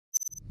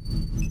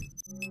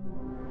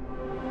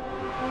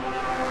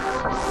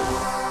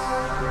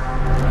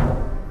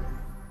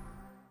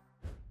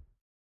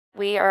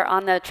are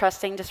on the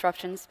Trusting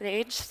Disruption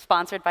Stage,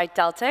 sponsored by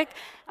Deltec.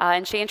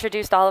 And she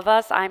introduced all of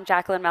us. I'm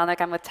Jacqueline Melnick.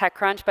 I'm with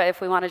TechCrunch. But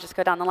if we want to just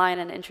go down the line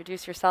and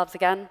introduce yourselves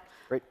again.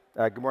 Great.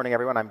 Good morning,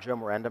 everyone. I'm Joe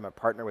Marenda. I'm a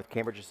partner with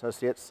Cambridge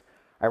Associates.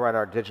 I run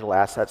our digital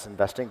assets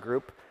investing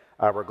group.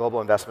 We're a global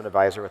investment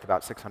advisor with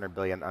about $600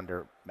 billion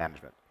under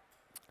management.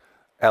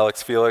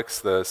 Felix,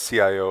 the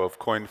CIO of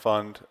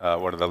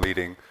CoinFund, one of the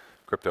leading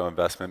crypto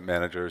investment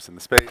managers in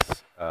the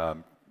space,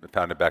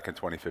 founded back in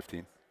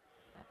 2015.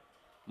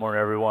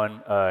 Morning,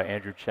 everyone.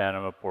 Andrew Chen.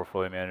 I'm a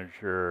portfolio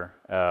manager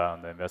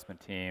on the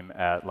investment team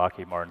at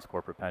Lockheed Martin's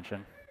corporate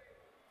pension.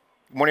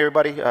 Good morning,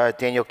 everybody.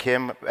 Daniel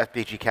Kim,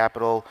 FBG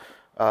Capital,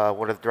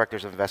 one of the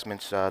directors of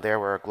investments there.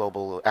 We're a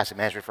global asset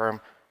management firm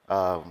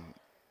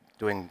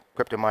doing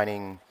crypto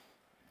mining,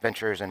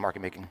 ventures, and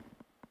market making.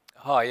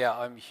 Hi, yeah,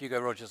 I'm Hugo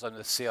Rogers. I'm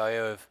the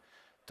CIO of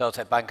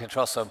Deltec Bank and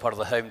Trust, so I'm part of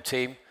the home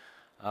team.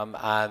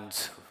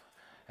 And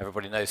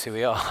everybody knows who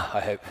we are,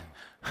 I hope.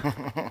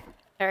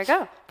 There we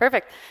go.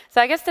 Perfect. So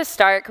I guess to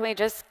start, can we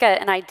just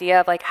get an idea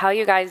of like how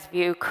you guys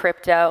view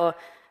crypto,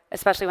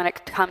 especially when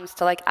it comes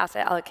to like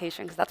asset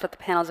allocation, because that's what the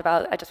panel's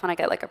about. I just want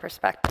to get like a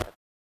perspective.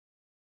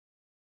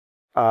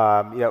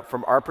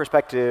 From our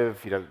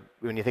perspective,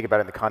 when you think about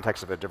it in the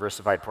context of a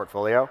diversified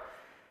portfolio,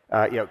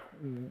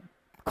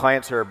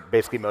 clients are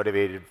basically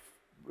motivated.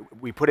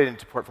 We put it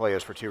into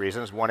portfolios for two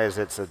reasons. One is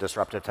it's a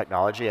disruptive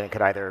technology, and it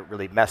could either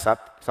really mess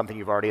up something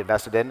you've already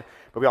invested in,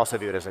 but we also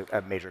view it as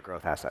a major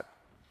growth asset.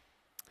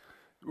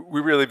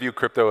 We really view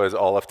crypto as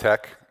all of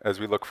tech as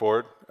we look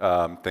forward,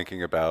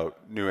 thinking about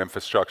new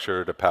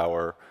infrastructure to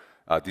power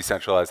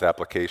decentralized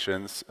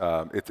applications.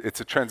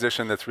 It's a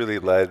transition that's really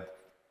led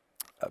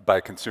by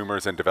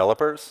consumers and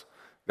developers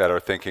that are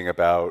thinking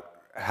about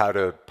how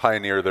to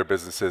pioneer their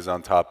businesses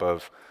on top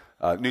of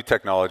new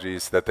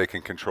technologies that they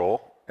can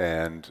control.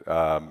 And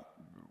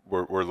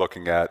we're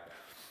looking at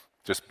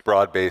just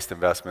broad-based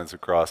investments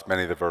across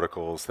many of the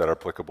verticals that are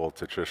applicable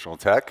to traditional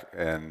tech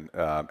and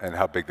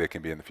how big they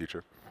can be in the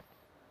future.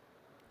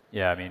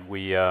 Yeah, I mean,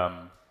 we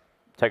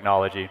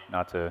technology,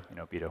 not to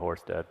beat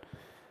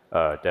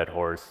a dead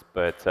horse,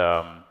 but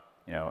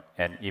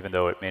and even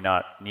though it may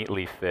not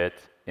neatly fit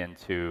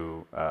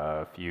into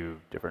a few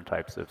different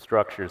types of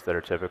structures that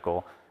are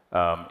typical,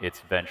 it's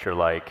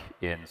venture-like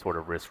in sort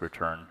of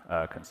risk-return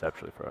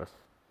conceptually for us.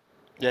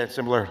 Yeah, it's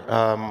similar.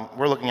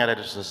 We're looking at it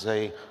as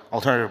an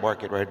alternative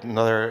market, right?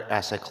 Another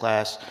asset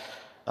class,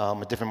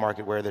 a different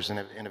market where there's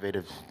an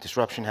innovative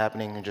disruption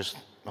happening, and just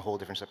a whole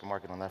different type of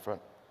market on that front.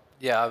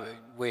 Yeah,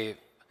 we're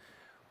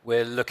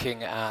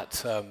looking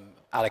at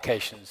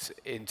allocations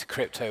into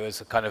crypto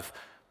as a kind of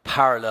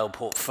parallel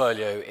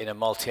portfolio in a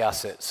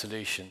multi-asset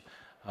solution.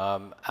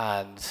 And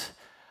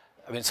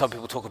I mean, some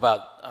people talk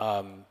about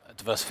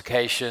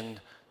diversification.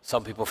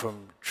 Some people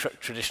from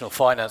traditional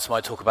finance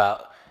might talk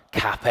about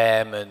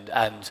CAPM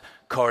and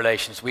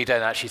correlations. We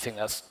don't actually think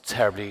that's a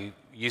terribly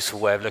useful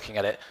way of looking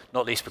at it,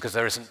 not least because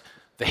there isn't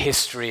the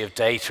history of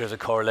data of the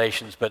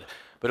correlations, but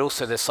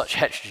also there's such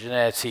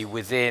heterogeneity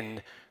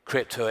within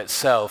crypto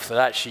itself that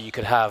actually you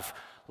could have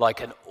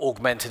like an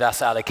augmented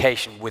asset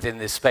allocation within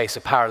this space,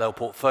 a parallel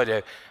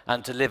portfolio,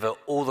 and deliver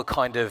all the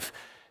kind of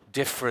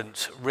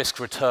different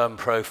risk-return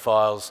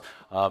profiles,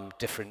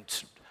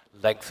 different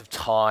length of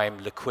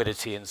time,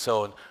 liquidity, and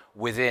so on,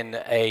 within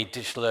a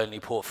digital-only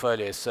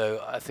portfolio.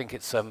 So I think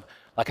it's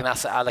like an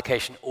asset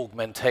allocation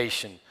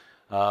augmentation.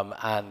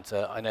 And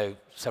I know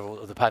several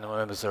of the panel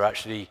members are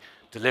actually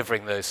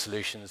delivering those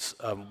solutions.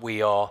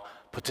 We are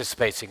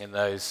participating in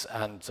those,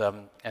 and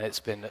it's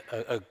been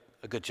a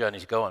good journey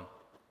to go on.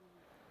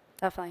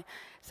 Definitely.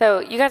 So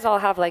you guys all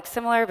have like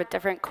similar but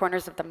different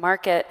corners of the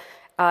market.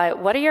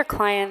 What are your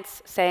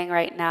clients saying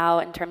right now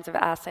in terms of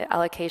asset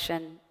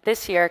allocation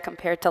this year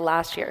compared to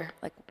last year?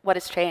 Like, what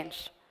has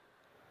changed?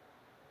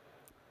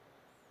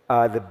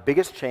 The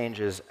biggest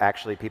change is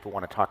actually people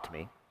want to talk to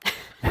me.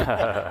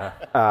 I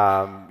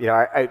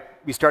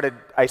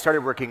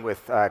started working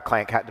with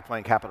deploying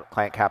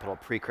client capital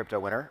pre-crypto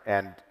winter,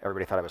 and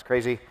everybody thought I was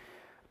crazy.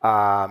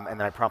 And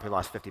then I promptly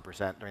lost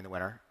 50% during the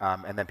winter,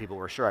 and then people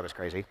were sure I was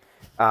crazy.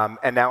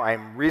 And now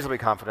I'm reasonably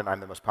confident I'm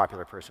the most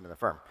popular person in the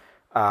firm.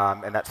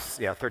 And that's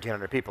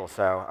 1,300 people.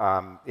 So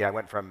I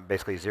went from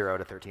basically 0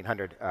 to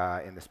 1,300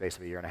 in the space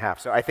of a year and a half.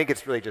 So I think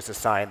it's really just a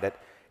sign that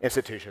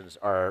institutions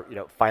are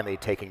finally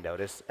taking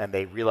notice, and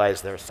they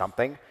realize there's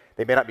something.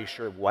 They may not be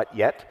sure what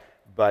yet,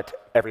 but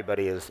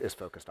everybody is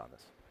focused on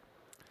this.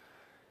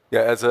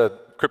 Yeah, as a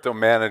crypto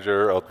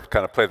manager, I'll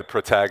kind of play the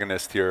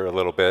protagonist here a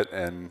little bit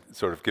and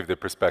sort of give the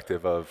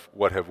perspective of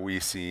what have we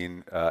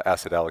seen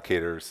asset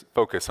allocators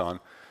focus on.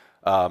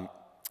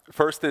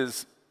 First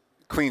is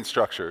clean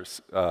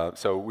structures.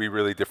 So we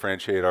really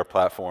differentiate our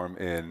platform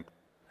in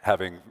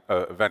having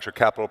a venture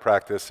capital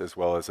practice as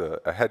well as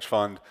a hedge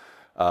fund,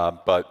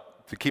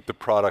 but to keep the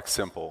product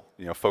simple,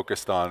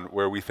 focused on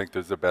where we think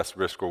there's the best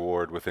risk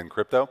reward within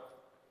crypto,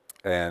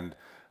 and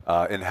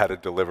in how to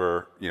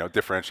deliver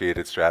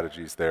differentiated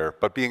strategies there,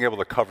 but being able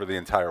to cover the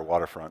entire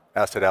waterfront.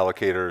 Asset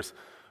allocators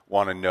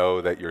want to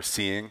know that you're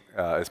seeing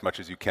as much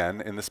as you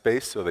can in the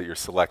space so that you're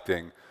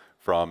selecting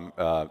from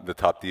the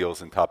top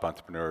deals and top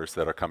entrepreneurs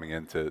that are coming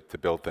in to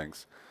build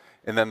things.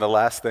 And then the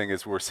last thing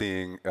is we're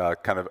seeing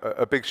kind of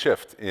a big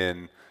shift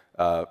in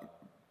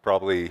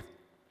probably,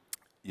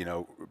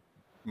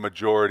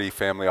 majority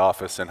family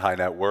office and high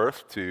net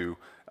worth to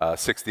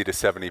 60 to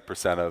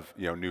 70% of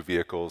new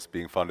vehicles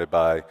being funded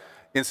by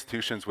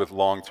institutions with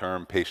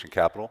long-term patient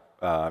capital.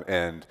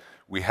 And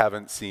we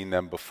haven't seen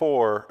them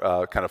before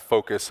kind of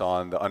focus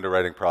on the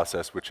underwriting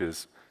process, which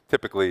is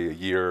typically a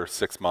year,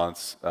 6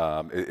 months.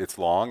 It's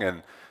long,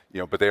 and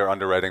but they are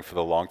underwriting for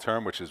the long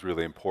term, which is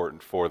really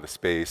important for the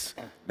space.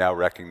 Now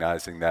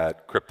recognizing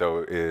that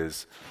crypto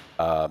is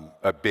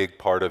a big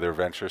part of their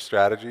venture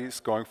strategies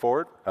going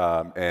forward,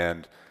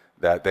 and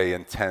that they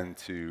intend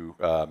to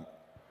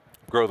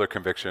grow their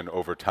conviction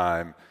over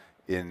time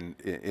in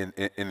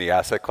the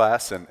asset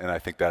class, and I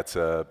think that's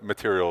a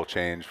material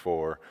change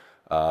for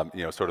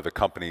sort of the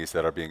companies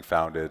that are being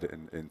founded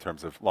in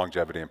terms of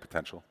longevity and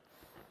potential.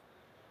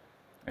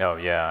 Oh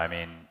yeah, I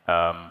mean,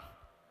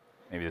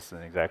 maybe this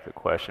isn't exactly the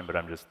question, but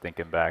I'm just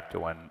thinking back to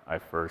when I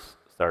first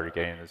started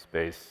getting into the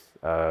space.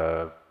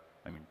 I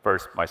mean,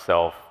 first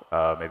myself,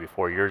 maybe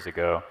 4 years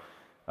ago,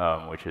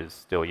 which is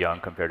still young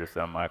compared to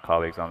some of my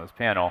colleagues on this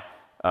panel.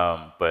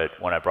 But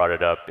when I brought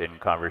it up in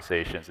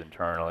conversations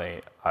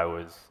internally, I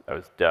was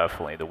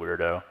definitely the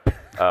weirdo.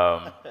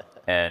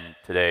 And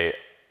today,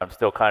 I'm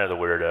still kind of the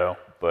weirdo,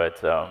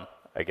 but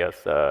I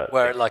guess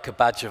wear it like a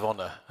badge of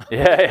honor.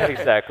 Yeah,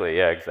 exactly.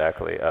 Yeah,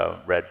 exactly.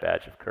 Red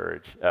badge of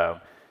courage.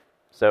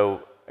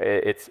 So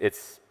I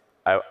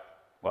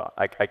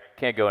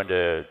can't go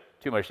into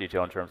too much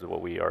detail in terms of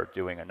what we are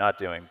doing and not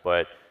doing,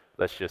 but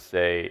let's just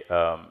say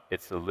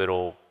it's a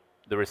little.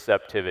 The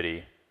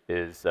receptivity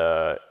is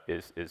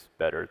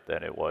better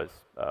than it was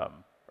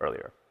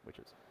earlier, which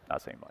is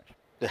not saying much.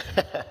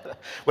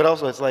 But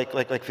also, it's like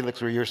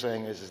Felix, what you're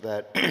saying is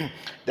that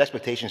the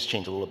expectations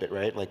change a little bit,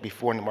 right? Like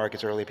before in the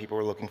markets earlier, people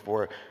were looking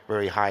for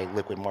very high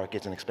liquid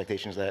markets and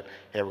expectations that,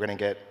 hey, we're going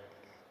to get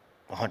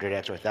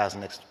 100x or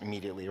 1000x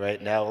immediately,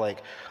 right? Now,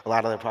 like a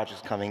lot of the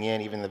projects coming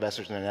in, even the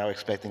investors are now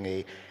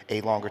expecting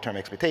a longer term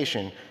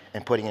expectation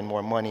and putting in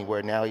more money,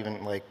 where now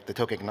even like the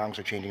token economics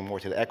are changing more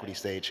to the equity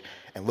stage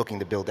and looking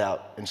to build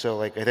out. And so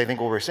like I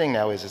think what we're seeing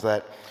now is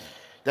that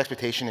the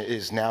expectation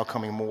is now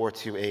coming more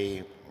to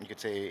you could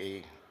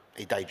say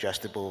a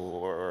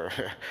digestible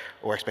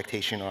or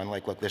expectation on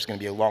like, look, there's going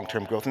to be a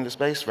long-term growth in the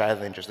space rather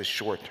than just a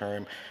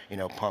short-term,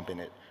 pump in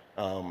it.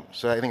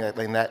 So I think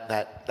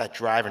that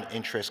drive and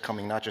interest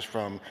coming not just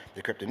from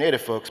the crypto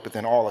native folks, but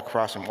then all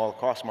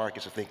across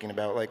markets are thinking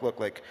about like, look,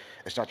 like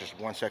it's not just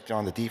one sector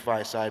on the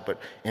DeFi side,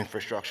 but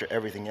infrastructure,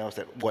 everything else,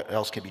 that what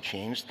else can be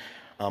changed.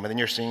 And then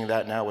you're seeing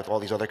that now with all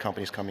these other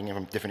companies coming in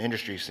from different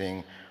industries,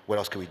 saying what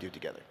else could we do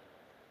together.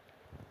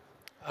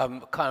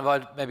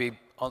 I'd maybe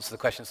answer the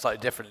question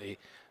slightly differently.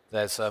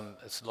 There's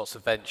lots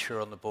of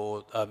venture on the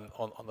board, on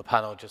the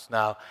panel just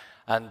now,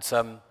 and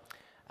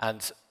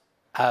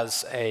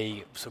as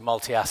a sort of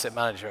multi-asset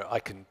manager, I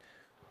can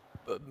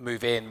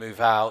move in, move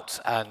out,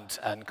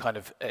 and kind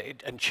of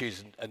and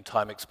choose and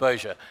time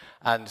exposure.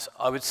 And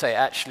I would say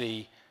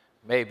actually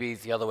maybe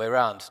the other way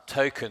around.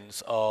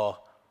 Tokens are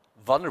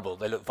vulnerable.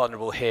 They look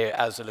vulnerable here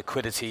as a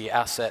liquidity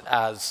asset,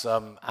 as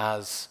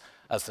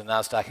the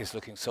Nasdaq is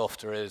looking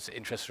softer, as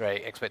interest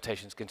rate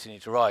expectations continue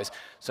to rise.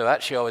 So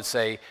actually, I would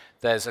say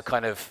there's a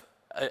kind of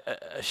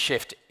a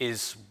shift.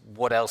 Is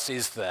what else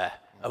is there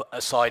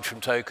aside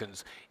from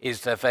tokens?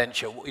 Is there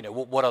venture?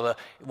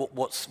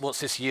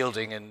 What's this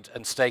yielding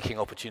and staking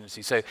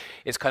opportunity? So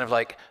it's kind of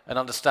like an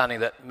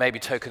understanding that maybe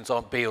tokens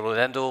aren't be all and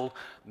end all.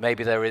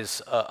 Maybe there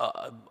is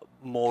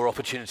more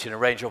opportunity and a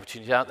range of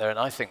opportunities out there, and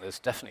I think there's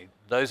definitely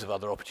loads of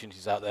other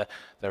opportunities out there.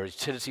 There are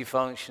utility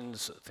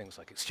functions, things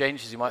like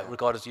exchanges you might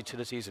regard as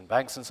utilities, and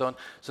banks and so on.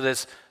 So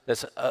there's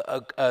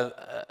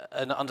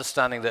an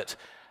understanding that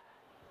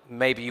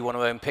maybe you want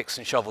to own picks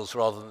and shovels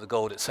rather than the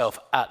gold itself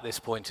at this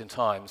point in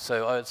time.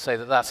 So I would say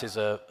that is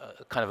a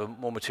kind of a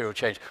more material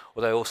change,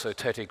 although I also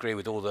totally agree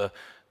with all the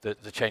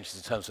changes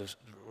in terms of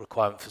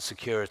requirement for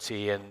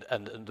security and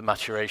the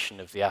maturation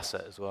of the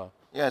asset as well.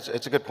 Yeah,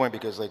 it's a good point,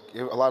 because like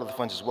a lot of the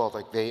funds as well,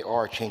 like they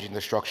are changing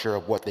the structure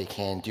of what they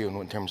can do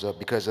in terms of,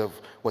 because of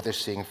what they're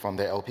seeing from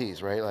the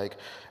LPs, right? Like,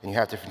 and you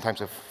have different types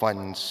of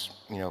funds,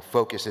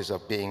 focuses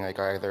of being like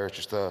either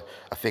just a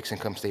fixed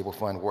income stable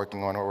fund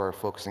working on, or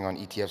focusing on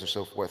ETFs or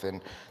so forth,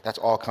 and that's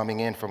all coming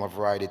in from a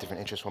variety of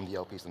different interests from the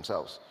LPs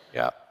themselves.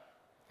 Yeah,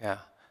 yeah.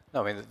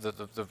 No, I mean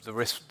the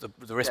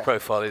risk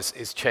profile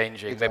is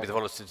changing. Exactly. Maybe the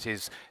volatility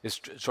is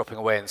dropping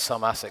away in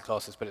some asset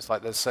classes, but it's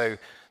like there's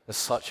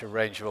such a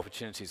range of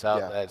opportunities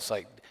out there. It's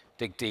like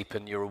dig deep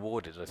and you're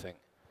rewarded. I think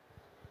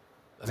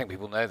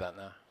people know that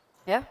now.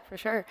 Yeah, for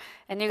sure.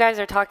 And you guys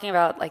are talking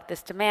about like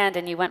this demand,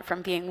 and you went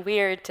from being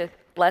weird to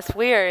less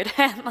weird,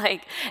 and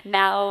like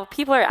now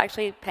people are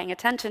actually paying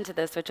attention to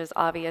this, which is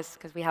obvious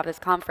because we have this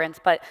conference.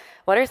 But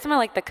what are some of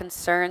like the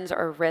concerns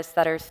or risks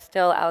that are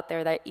still out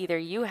there that either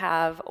you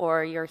have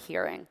or you're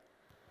hearing?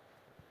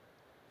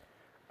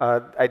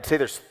 I'd say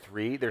there's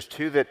three. There's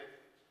two that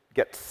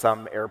get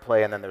some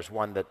airplay, and then there's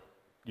one that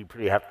you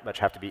pretty much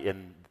have to be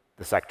in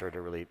the sector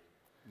to really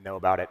know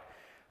about it.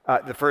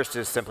 The first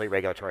is simply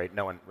regulatory.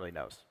 No one really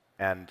knows.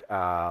 And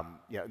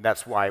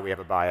that's why we have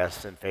a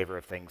bias in favor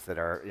of things that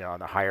are on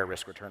the higher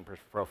risk return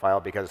profile,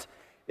 because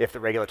if the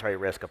regulatory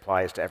risk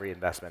applies to every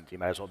investment, you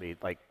might as well be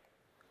like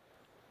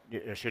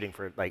shooting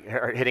for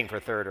or hitting for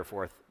third or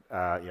fourth,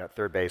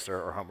 third base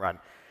or home run.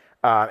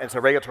 And so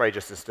regulatory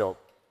just is still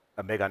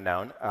a big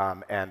unknown,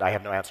 and I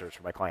have no answers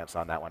for my clients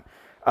on that one.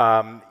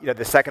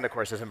 The second, of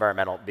course, is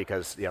environmental,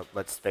 because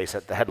let's face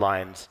it, the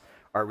headlines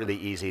are really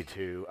easy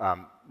to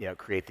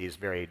create these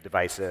very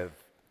divisive,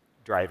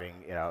 driving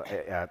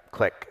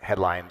click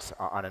headlines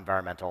on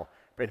environmental,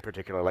 in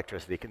particular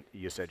electricity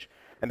usage.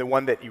 And the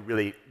one that you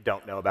really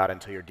don't know about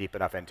until you're deep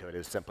enough into it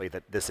is simply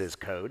that this is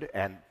code,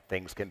 and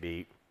things can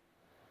be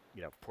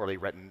poorly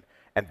written,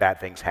 and bad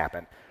things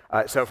happen.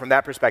 So from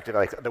that perspective,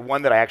 the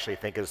one that I actually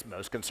think is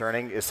most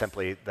concerning is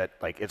simply that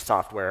it's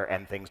software,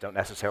 and things don't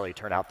necessarily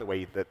turn out the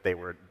way that they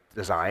were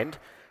designed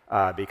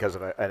because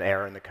of an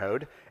error in the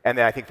code. And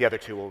then I think the other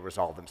two will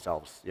resolve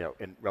themselves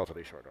in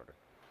relatively short order.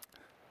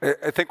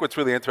 I think what's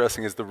really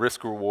interesting is the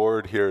risk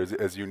reward here,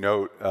 as you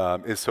note,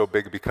 is so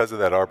big because of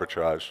that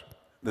arbitrage.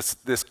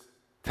 This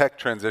tech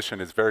transition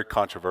is very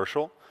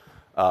controversial,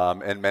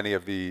 and many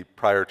of the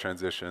prior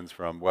transitions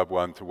from Web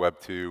 1 to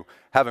Web 2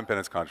 haven't been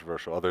as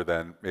controversial, other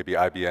than maybe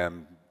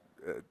IBM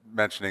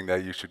mentioning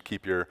that you should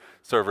keep your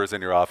servers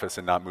in your office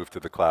and not move to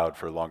the cloud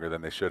for longer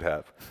than they should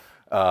have.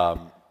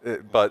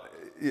 But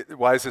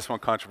why is this one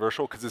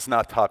controversial? Because it's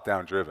not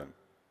top-down driven.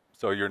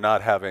 So you're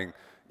not having,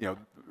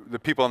 the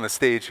people on the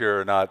stage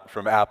here are not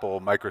from Apple,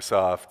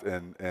 Microsoft,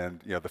 and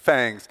the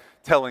FANGs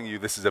telling you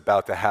this is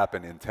about to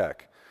happen in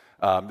tech.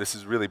 This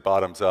is really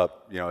bottoms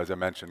up, as I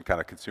mentioned, kind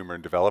of consumer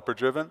and developer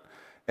driven.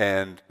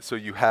 And so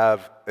you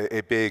have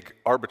a big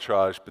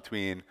arbitrage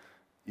between,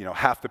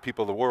 half the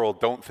people of the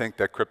world don't think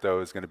that crypto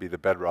is going to be the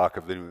bedrock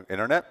of the new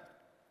internet.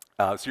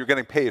 So you're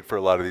getting paid for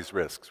a lot of these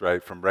risks,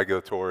 right, from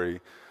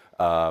regulatory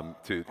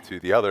to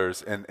the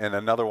others. And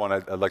another one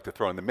I'd like to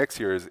throw in the mix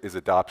here is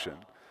adoption.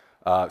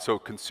 So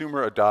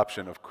consumer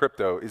adoption of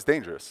crypto is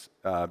dangerous.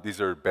 These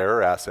are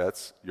bearer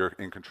assets. You're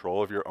in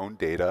control of your own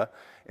data,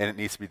 and it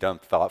needs to be done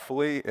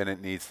thoughtfully, and it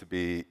needs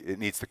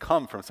to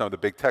come from some of the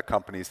big tech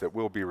companies that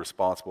will be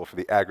responsible for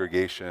the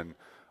aggregation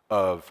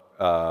of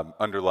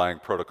underlying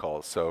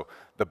protocols. So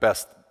the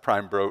best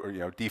prime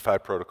broker, DeFi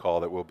protocol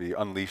that will be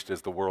unleashed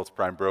as the world's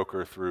prime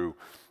broker through,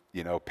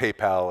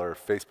 PayPal or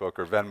Facebook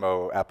or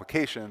Venmo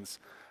applications,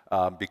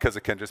 because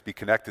it can just be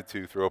connected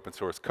to through open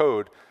source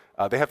code.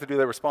 They have to do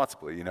that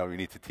responsibly. You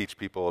need to teach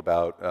people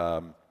about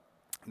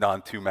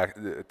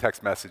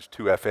non-text message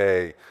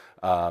 2FA.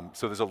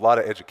 So there's a lot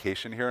of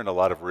education here and a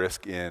lot of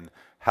risk in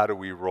how do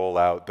we roll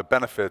out the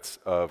benefits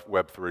of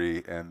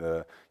Web3 and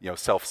the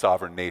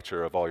self-sovereign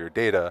nature of all your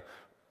data,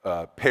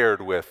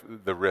 paired with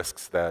the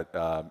risks that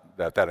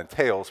that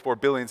entails for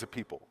billions of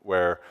people,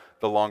 where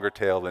the longer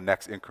tail, the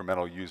next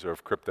incremental user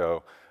of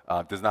crypto,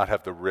 does not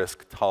have the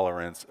risk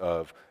tolerance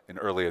of an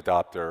early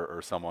adopter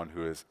or someone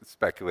who is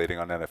speculating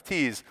on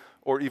NFTs,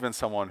 or even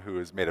someone who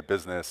has made a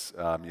business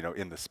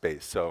in the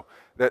space. So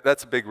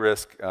that's a big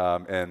risk,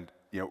 and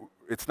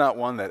it's not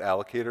one that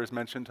allocators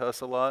mention to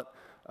us a lot,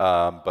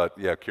 but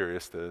yeah,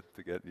 curious to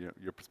get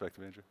your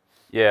perspective, Andrew.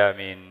 Yeah, I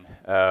mean,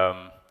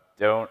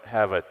 don't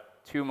have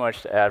too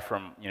much to add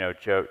from,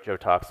 Joe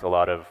talks to a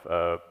lot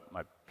of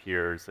my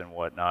peers and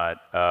whatnot,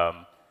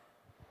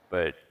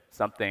 but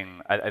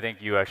something, I think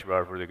you actually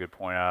brought up a really good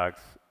point, Alex.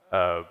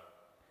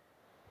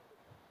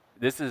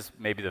 This is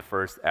maybe the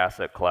first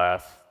asset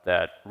class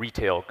that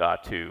retail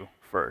got to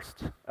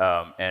first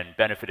and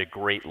benefited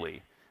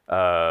greatly.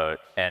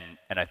 And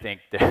I think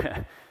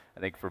that I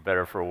think for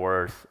better or for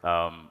worse,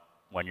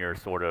 when you're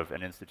sort of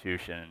an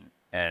institution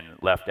and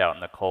left out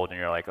in the cold, and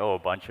you're like, oh, a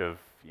bunch of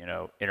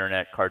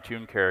internet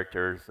cartoon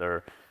characters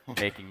are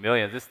making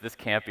millions. This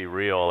can't be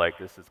real. Like,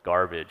 this is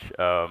garbage.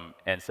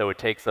 And so it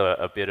takes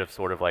a bit of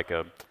sort of like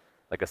a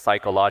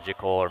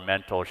psychological or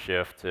mental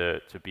shift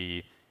to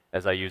be,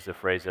 as I used the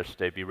phrase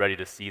yesterday, be ready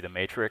to see the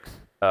matrix.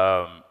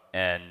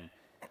 And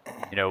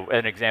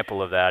an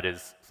example of that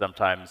is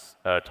sometimes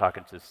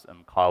talking to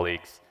some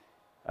colleagues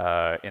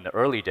in the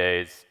early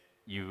days.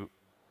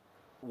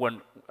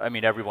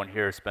 Everyone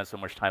here spent so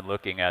much time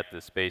looking at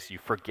this space, you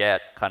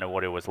forget kind of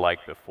what it was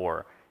like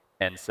before.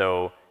 And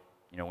so,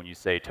 when you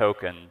say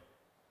token,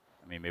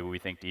 maybe we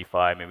think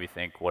DeFi, maybe we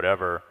think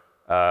whatever,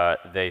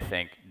 they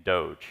think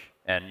Doge.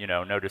 And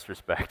no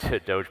disrespect to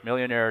Doge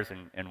millionaires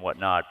and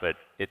whatnot, but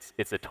it's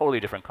a totally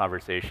different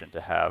conversation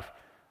to have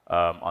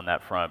on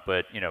that front.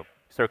 But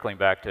circling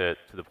back to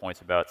the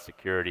points about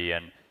security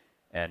and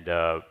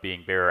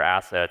being bearer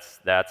assets,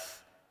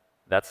 that's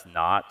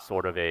not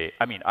sort of I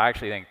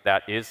actually think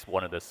that is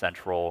one of the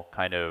central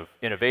kind of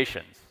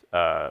innovations.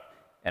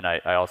 And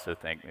I also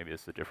think maybe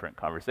this is a different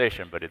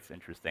conversation, but it's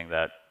interesting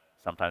that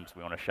sometimes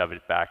we want to shove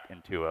it back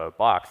into a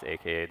box,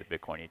 aka the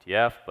Bitcoin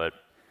ETF, but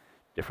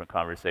different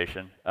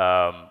conversation.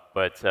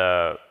 But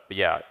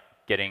yeah,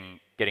 getting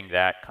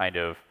that kind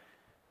of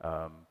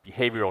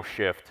behavioral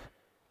shift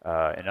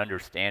and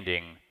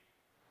understanding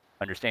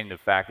understanding the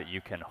fact that you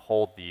can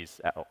hold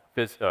these,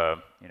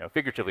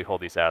 figuratively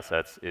hold these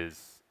assets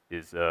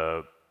is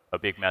a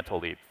big mental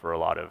leap for a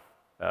lot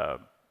of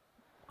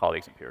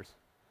colleagues and peers.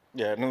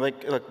 Yeah, and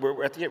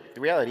we're at the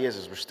reality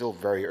is we're still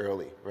very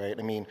early, right?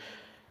 I mean,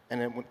 and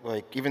then,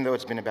 even though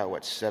it's been about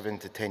what 7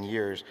 to 10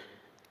 years,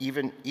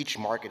 even each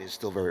market is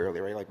still very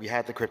early, right? Like we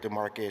had the crypto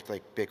market,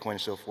 like Bitcoin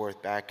and so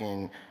forth, back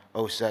in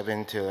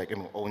 07 to like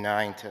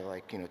 09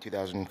 to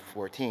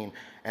 2014,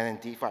 and then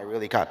DeFi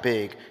really got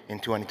big in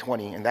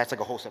 2020, and that's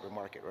like a whole separate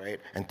market, right?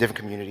 And different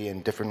community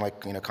and different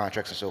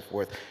contracts and so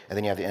forth, and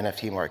then you have the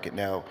NFT market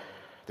now.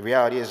 The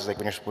reality is like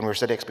when we're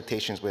setting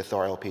expectations with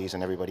our LPs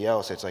and everybody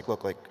else, it's like,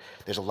 look,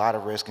 there's a lot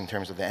of risk in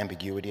terms of the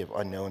ambiguity of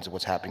unknowns of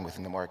what's happening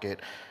within the market,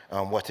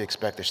 what to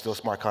expect. There's still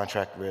smart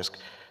contract risk.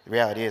 The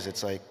reality is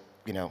it's like,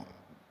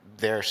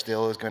 there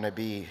still is going to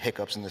be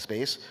hiccups in the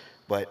space,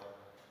 but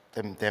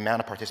the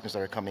amount of participants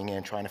that are coming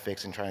in, trying to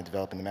fix and trying to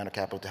develop, and the amount of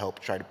capital to help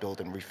try to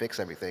build and refix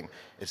everything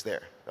is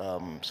there.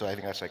 So I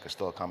think that's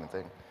still a common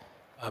thing.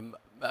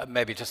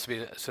 Maybe just to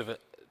be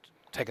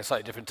take a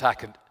slightly different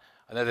tack, and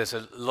I know there's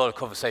a lot of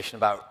conversation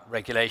about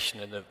regulation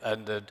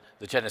and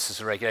the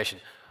genesis of regulation.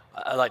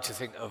 I like to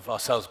think of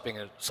ourselves being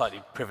in a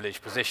slightly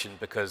privileged position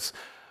because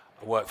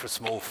I work for a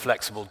small,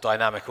 flexible,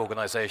 dynamic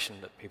organization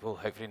that people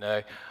hopefully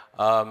know,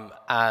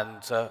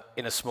 and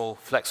in a small,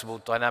 flexible,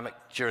 dynamic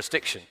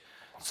jurisdiction.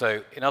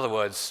 So in other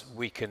words,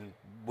 we can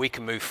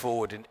move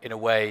forward in a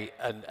way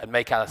and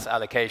make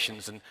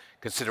allocations and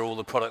consider all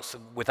the products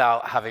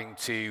without having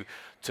to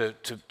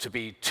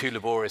be too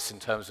laborious in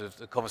terms of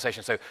the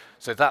conversation.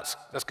 So that's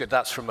good.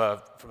 That's from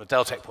a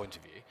Deltec point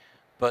of view,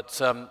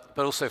 but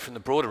also from the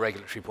broader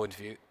regulatory point of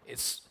view,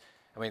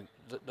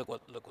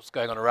 look what's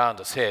going on around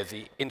us here.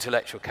 The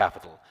intellectual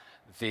capital,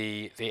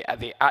 the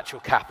actual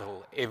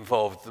capital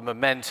involved, the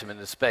momentum in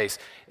the space.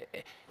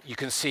 You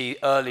can see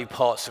early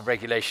parts of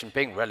regulation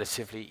being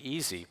relatively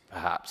easy,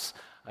 perhaps.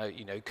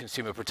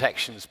 Consumer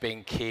protections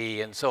being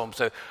key and so on.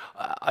 So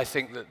I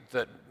think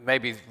that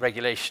maybe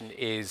regulation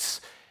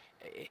is,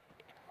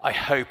 I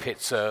hope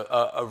it's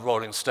a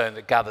rolling stone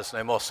that gathers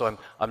no moss. So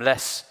I'm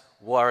less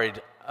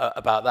worried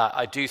about that.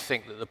 I do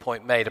think that the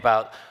point made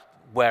about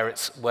where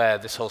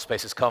this whole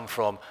space has come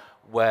from,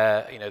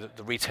 where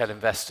the retail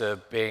investor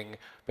being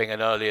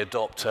an early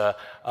adopter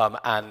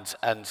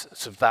and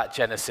sort of that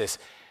genesis,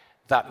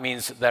 that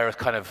means that there are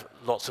kind of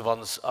lots of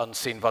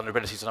unseen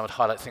vulnerabilities, and I would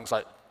highlight things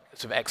like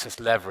sort of excess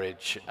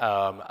leverage,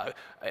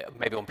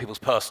 maybe on people's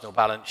personal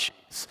balance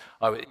sheets.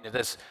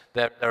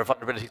 There are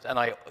vulnerabilities, and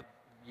I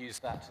use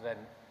that to then,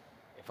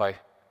 if I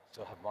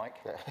still have mic,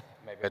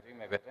 maybe I do,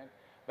 maybe I don't.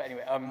 But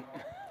anyway,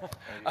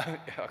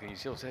 I can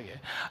use yours here.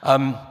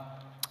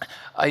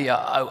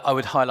 I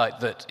would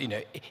highlight that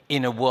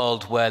in a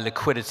world where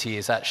liquidity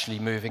is actually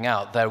moving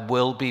out, there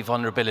will be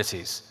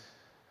vulnerabilities.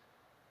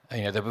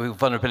 There will be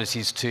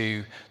vulnerabilities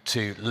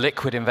to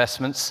liquid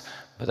investments,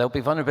 but there'll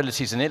be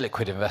vulnerabilities in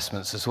illiquid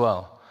investments as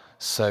well.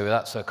 So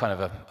that's a kind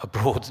of a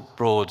broad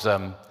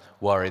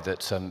worry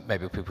that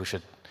maybe people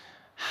should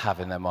have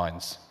in their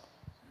minds.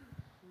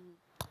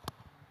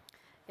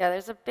 Yeah,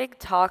 there's a big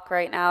talk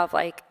right now of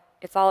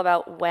it's all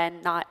about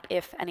when, not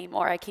if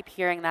anymore. I keep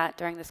hearing that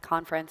during this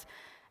conference.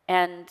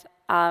 And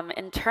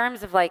in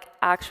terms of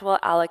actual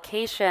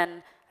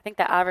allocation, I think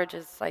the average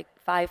is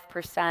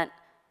 5%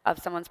 of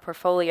someone's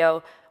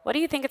portfolio. What do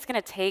you think it's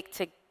going to take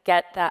to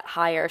get that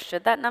higher?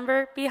 Should that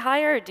number be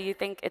higher, or do you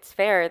think it's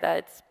fair that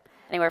it's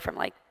anywhere from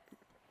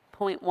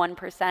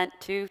 0.1%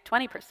 to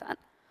 20%?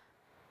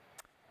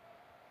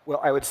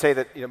 Well, I would say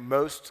that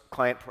most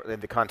client, in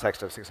the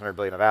context of 600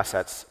 billion of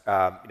assets,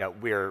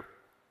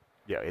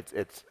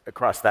 it's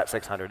across that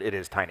 600, it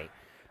is tiny.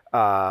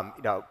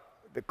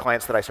 The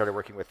clients that I started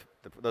working with,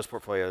 those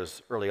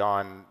portfolios early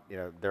on,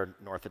 they're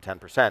north of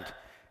 10%.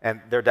 And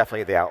they're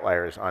definitely the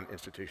outliers on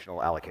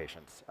institutional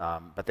allocations.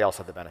 But they also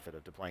have the benefit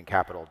of deploying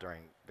capital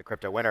during the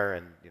crypto winter,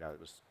 and it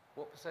was.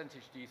 What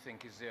percentage do you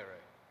think is zero?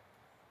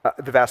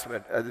 The vast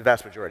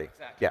majority,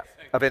 exactly. Yeah,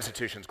 of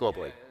institutions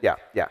globally. Yeah.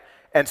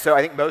 And so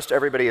I think most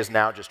everybody is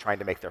now just trying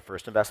to make their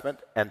first investment,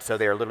 and so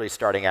they are literally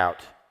starting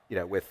out,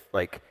 with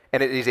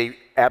and it is a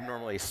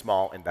abnormally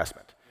small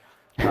investment,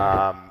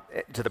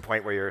 to the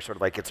point where you're sort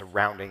of it's a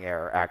rounding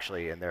error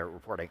actually in their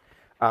reporting.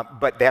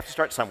 But they have to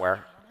start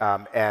somewhere.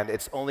 And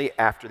it's only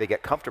after they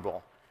get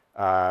comfortable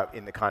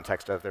in the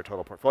context of their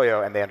total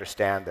portfolio and they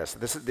understand this.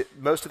 This is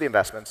most of the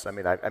investments. I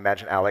mean, I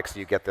imagine, Alex,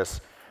 you get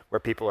this where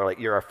people are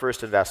you're our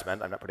first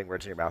investment. I'm not putting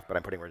words in your mouth, but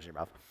I'm putting words in your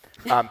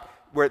mouth.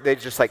 Where they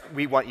just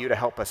we want you to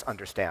help us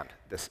understand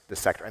this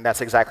sector. And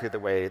that's exactly the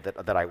way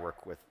that I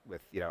work with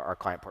our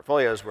client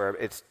portfolios, where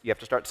you have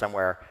to start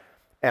somewhere.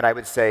 And I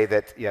would say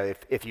that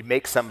if you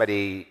make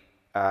somebody,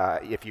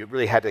 if you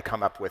really had to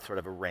come up with sort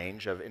of a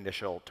range of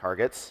initial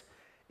targets,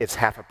 it's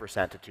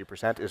 0.5% to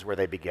 2% is where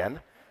they begin.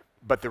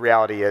 But the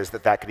reality is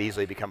that could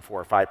easily become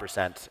 4 or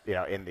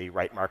 5%, in the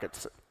right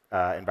market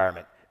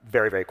environment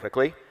very, very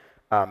quickly.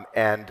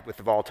 And with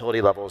the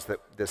volatility levels that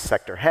this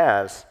sector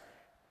has,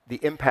 the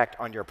impact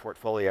on your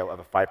portfolio of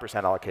a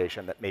 5%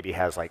 allocation that maybe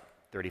has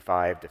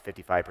 35 to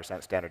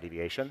 55% standard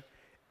deviation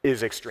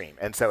is extreme.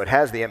 And so it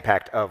has the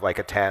impact of like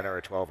a 10 or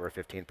a 12 or a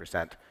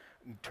 15%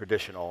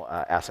 traditional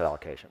asset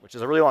allocation, which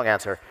is a really long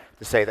answer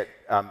to say that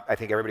I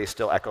think everybody's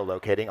still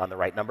echolocating on the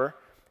right number.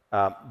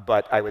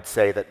 But I would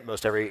say that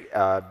most every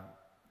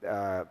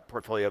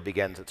portfolio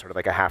begins at sort of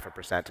like a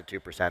 0.5% to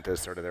 2% as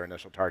sort of their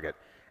initial target.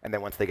 And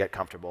then once they get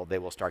comfortable, they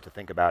will start to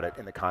think about it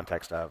in the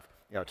context of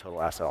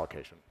total asset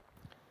allocation.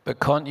 But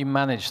can't you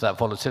manage that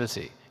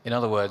volatility? In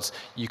other words,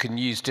 you can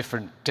use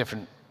different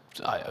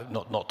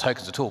not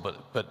tokens at all,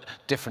 but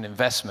different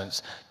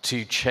investments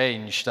to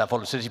change that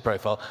volatility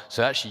profile.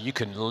 So actually, you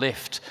can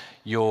lift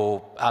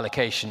your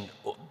allocation,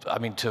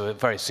 to a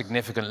very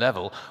significant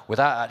level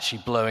without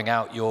actually blowing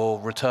out your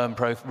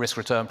risk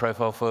return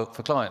profile for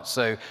clients.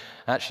 So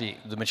actually,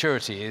 the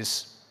maturity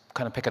is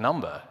kind of pick a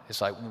number.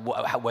 It's like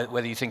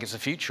whether you think it's a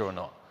future or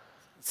not.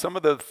 Some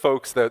of the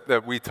folks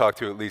that we talk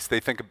to, at least, they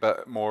think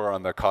about more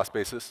on the cost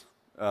basis.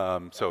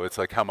 So it's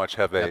like how much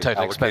have they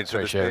total allocated expense to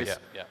the ratio, space.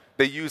 yeah.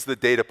 They use the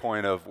data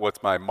point of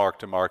what's my mark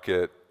to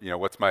market,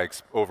 what's my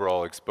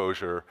overall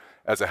exposure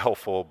as a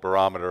helpful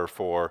barometer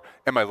for,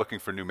 am I looking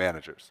for new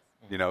managers?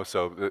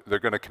 So they're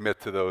going to commit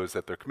to those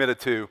that they're committed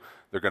to.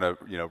 They're going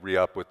to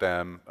re-up with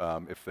them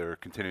if they're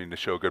continuing to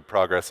show good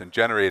progress and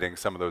generating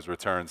some of those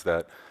returns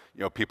that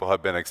people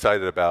have been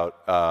excited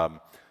about.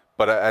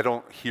 But I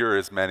don't hear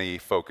as many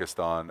focused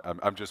on,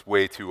 I'm just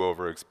way too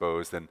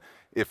overexposed. And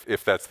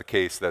if that's the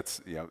case,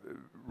 that's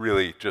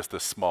really just a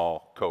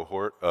small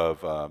cohort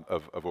of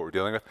what we're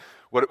dealing with.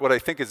 What I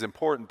think is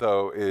important,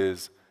 though,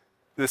 is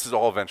this is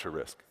all venture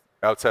risk.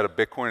 Outside of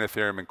Bitcoin,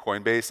 Ethereum, and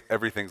Coinbase,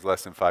 everything's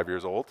less than 5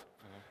 years old.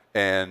 Mm-hmm.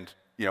 And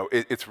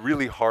it's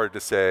really hard to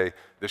say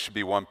this should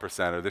be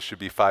 1% or this should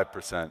be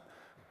 5%.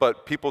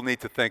 But people need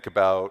to think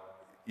about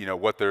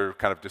what their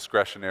kind of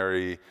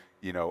discretionary,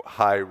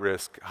 high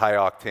risk, high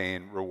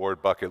octane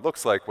reward bucket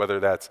looks like, whether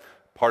that's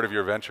part of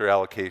your venture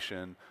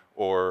allocation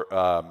or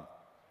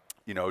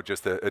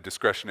just a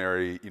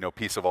discretionary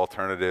piece of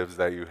alternatives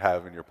that you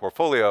have in your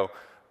portfolio.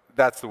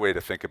 That's the way to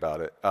think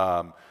about it.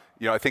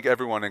 I think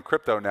everyone in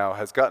crypto now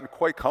has gotten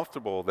quite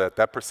comfortable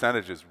that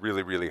percentage is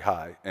really, really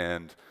high.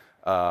 And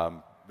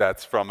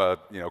that's from a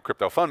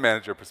crypto fund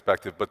manager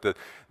perspective. But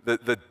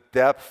the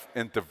depth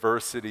and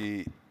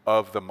diversity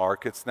of the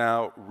markets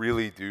now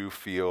really do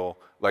feel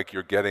like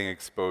you're getting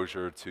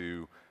exposure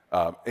to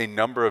a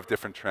number of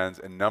different trends,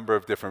 a number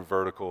of different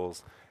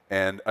verticals,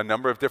 and a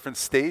number of different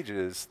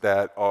stages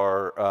that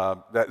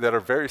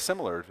are very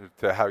similar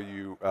to how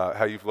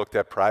you've looked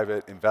at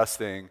private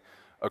investing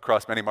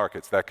across many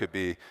markets. That could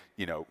be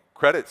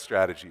credit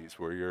strategies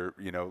where you're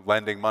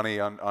lending money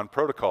on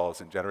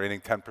protocols and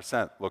generating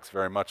 10%. Looks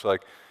very much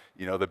like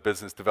the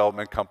business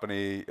development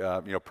company,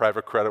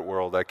 private credit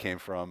world I came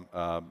from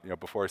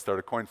before I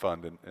started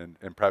CoinFund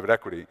and private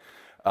equity.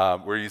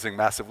 We're using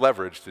massive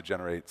leverage to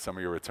generate some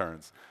of your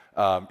returns.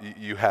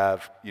 You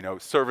have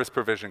service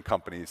provision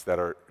companies that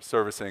are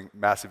servicing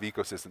massive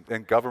ecosystems,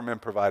 and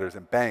government providers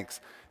and banks.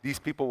 These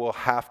people will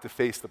have to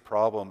face the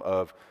problem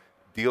of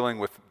dealing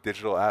with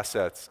digital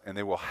assets, and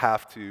they will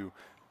have to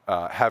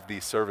have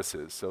these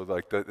services. So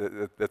like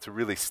that's a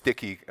really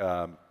sticky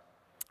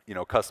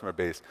customer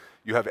base.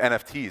 You have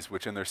NFTs,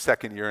 which in their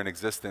second year in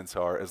existence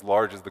are as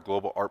large as the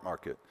global art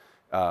market,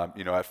 at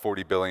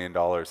 $40 billion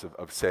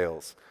of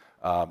sales.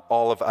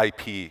 All of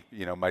IP,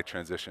 might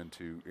transition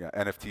to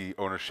NFT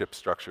ownership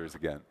structures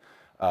again.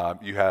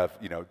 You have,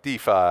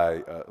 DeFi,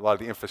 a lot of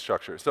the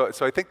infrastructure. So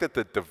I think that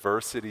the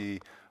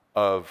diversity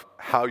of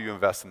how you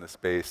invest in the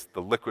space,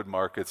 the liquid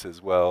markets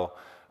as well,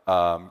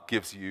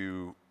 gives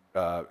you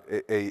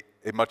a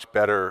much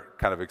better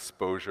kind of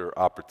exposure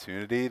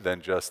opportunity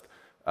than just,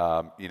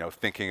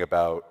 thinking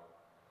about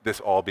this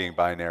all being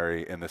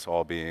binary and this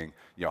all being,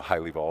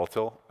 highly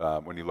volatile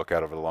when you look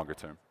out over the longer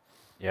term.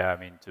 Yeah,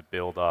 to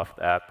build off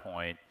that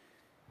point,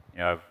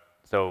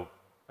 so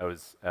I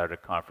was at a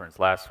conference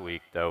last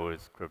week that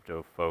was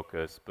crypto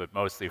focused, but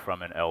mostly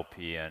from an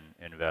LP and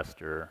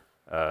investor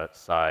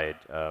side,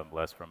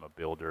 less from a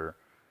builder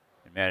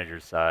and manager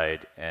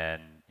side.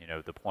 And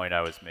the point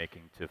I was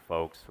making to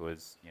folks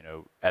was,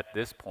 at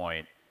this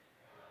point,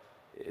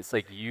 it's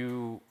like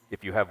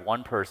if you have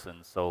one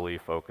person solely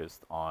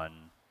focused on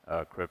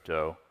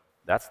crypto,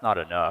 that's not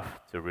enough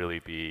to really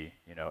be,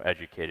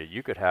 educated.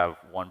 You could have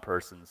one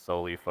person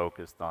solely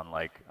focused on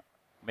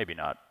maybe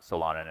not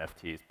Solana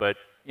NFTs, but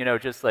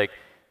just like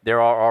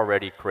there are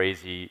already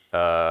crazy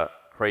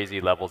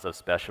levels of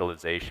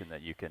specialization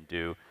that you can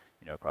do,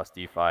 across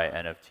DeFi,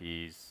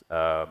 NFTs,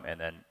 and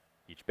then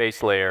each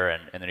base layer,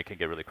 and then it can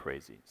get really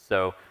crazy.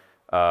 So,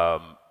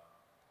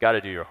 got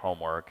to do your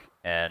homework.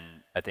 And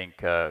I think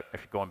if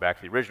you're going back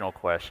to the original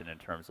question in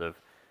terms of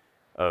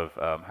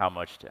how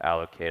much to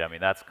allocate,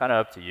 that's kind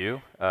of up to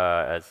you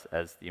as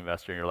the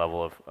investor in your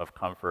level of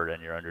comfort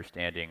and your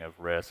understanding of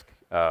risk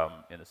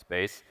in the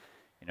space.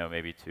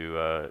 Maybe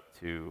to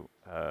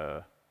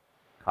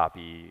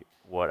copy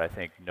what I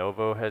think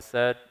Novo has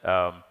said.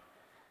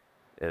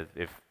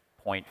 If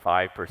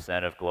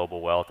 0.5% of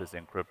global wealth is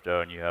in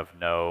crypto and you have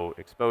no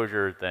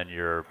exposure, then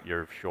you're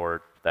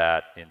short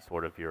that in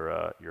sort of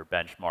your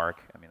benchmark.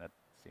 That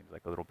seems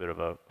like a little bit of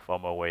a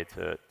FOMO way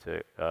to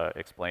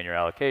explain your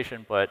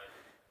allocation, but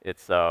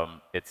it's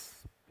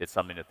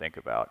something to think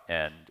about,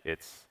 and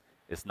it's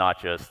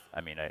not just,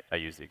 I mean, I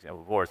used the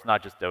example before, it's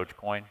not just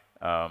Dogecoin,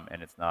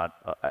 and it's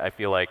not, I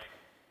feel like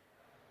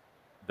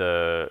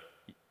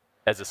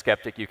as a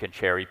skeptic, you can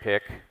cherry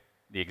pick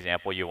the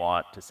example you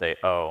want to say,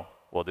 oh,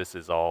 well, this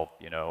is all,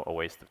 you know, a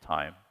waste of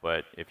time.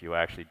 But if you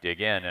actually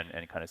dig in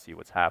and kind of see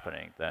what's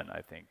happening, then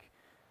I think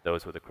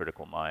those with a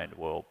critical mind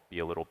will be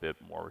a little bit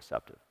more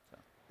receptive. So.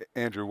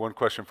 Andrew, one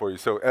question for you.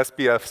 So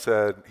SBF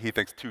said he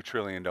thinks $2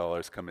 trillion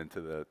come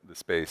into the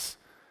space.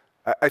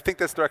 I think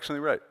that's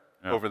directionally right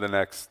over the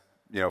next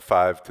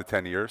 5 to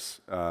 10 years.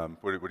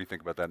 What do you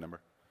think about that number?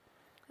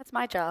 That's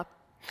my job.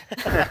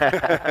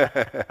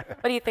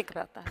 What do you think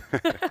about that?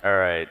 All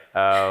right.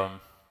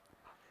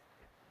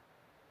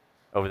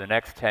 Over the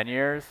next 10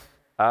 years,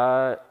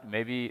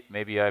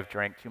 maybe I've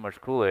drank too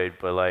much Kool-Aid,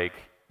 but like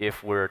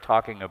if we're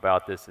talking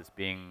about this as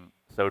being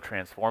so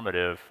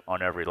transformative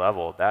on every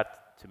level,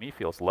 that to me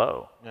feels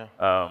low. Yeah.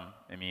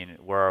 I mean,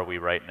 where are we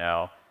right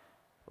now?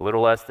 A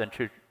little less than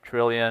 2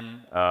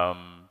 trillion.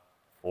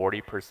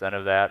 40%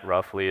 of that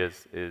roughly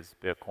is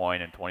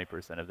Bitcoin, and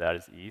 20% of that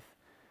is ETH.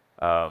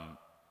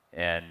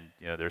 And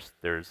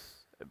there's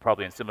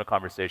probably in similar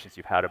conversations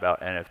you've had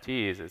about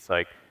NFTs, it's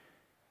like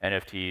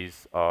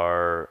NFTs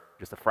are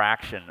just a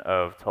fraction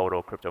of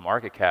total crypto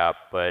market cap,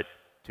 but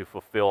to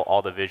fulfill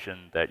all the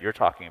vision that you're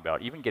talking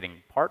about, even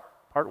getting part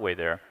way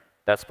there,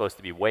 that's supposed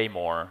to be way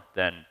more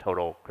than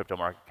total crypto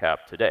market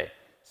cap today.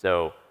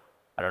 So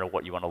I don't know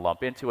what you want to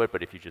lump into it,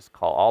 but if you just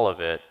call all of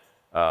it,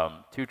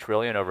 2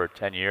 trillion over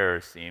 10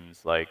 years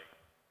seems like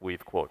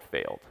we've, quote,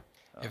 failed.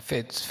 If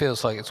it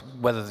feels like it's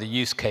whether the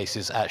use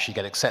cases actually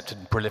get accepted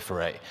and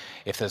proliferate.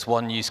 If there's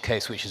one use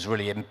case which is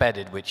really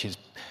embedded, which is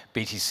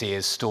BTC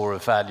as store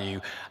of value,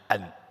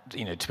 and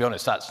to be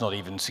honest, that's not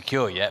even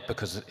secure yet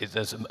because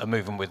there's a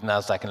movement with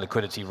NASDAQ and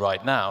liquidity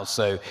right now,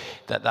 so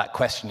that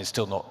question is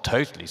still not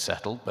totally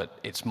settled, but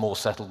it's more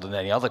settled than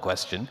any other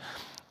question.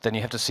 Then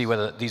you have to see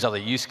whether these other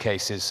use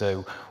cases,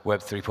 so Web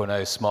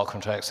 3.0, smart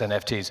contracts,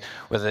 NFTs,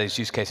 whether those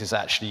use cases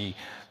actually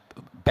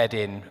bed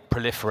in,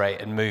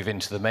 proliferate, and move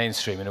into the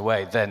mainstream in a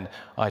way, then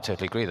I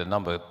totally agree the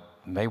number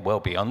may well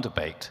be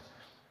underbaked.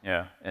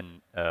 Yeah,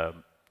 and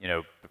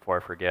before I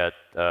forget,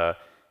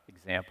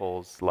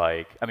 examples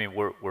like, I mean,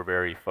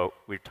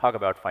 we talk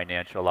about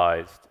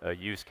financialized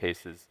use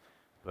cases,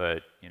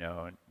 but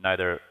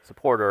neither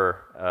support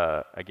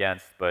or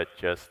against, but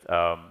just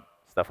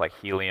stuff like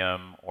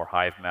Helium or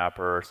Hive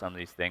Mapper or some of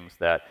these things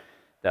that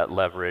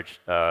leverage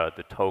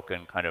the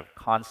token kind of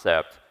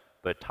concept,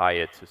 but tie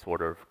it to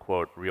sort of,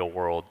 quote,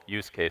 real-world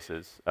use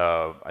cases.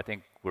 I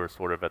think we're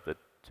sort of at the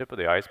tip of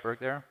the iceberg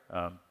there.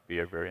 Be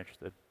very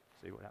interested to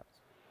see what happens.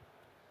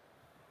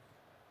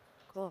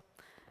 Cool.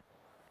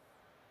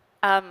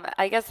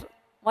 I guess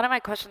one of my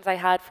questions I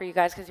had for you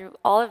guys, because you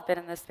all have been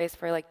in this space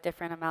for like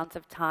different amounts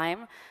of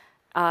time,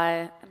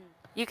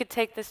 you could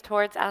take this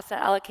towards asset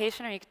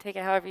allocation, or you could take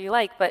it however you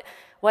like, but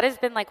what has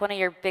been like one of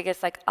your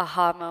biggest like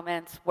aha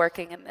moments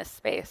working in this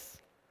space?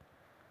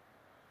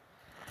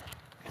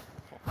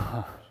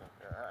 I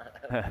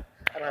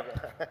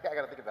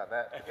gotta think about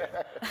that.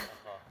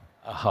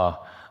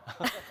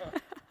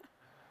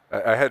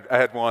 I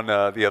had one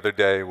the other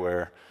day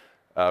where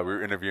we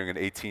were interviewing an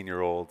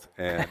 18-year-old,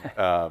 and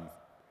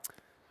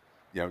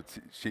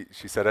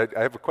she said,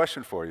 "I have a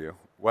question for you.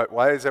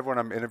 Why is everyone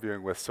I'm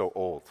interviewing with so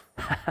old?"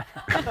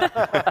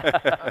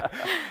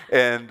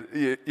 And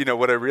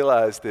what I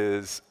realized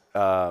is,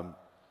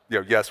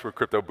 yes, we're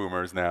crypto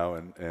boomers now,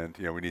 and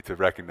we need to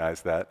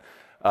recognize that,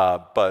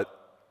 but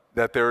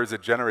that there is a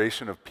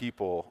generation of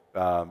people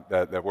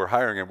that we're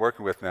hiring and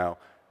working with now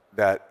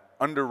that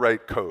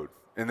underwrite code,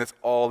 and that's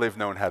all they've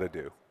known how to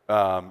do.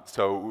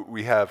 So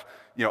we have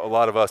a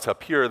lot of us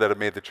up here that have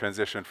made the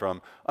transition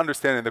from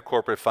understanding the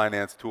corporate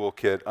finance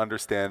toolkit,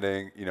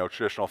 understanding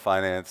traditional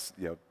finance,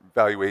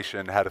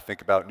 valuation, how to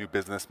think about new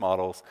business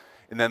models,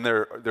 and then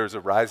there's a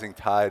rising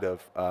tide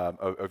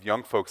of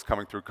young folks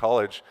coming through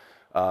college.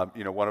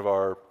 One of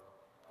our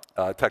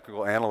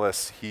technical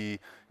analysts, he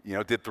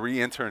did 3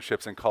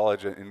 internships in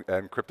college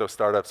in crypto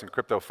startups and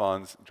crypto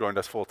funds, joined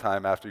us full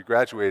time after he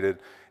graduated,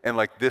 and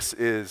like this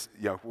is,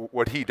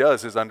 what he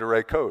does is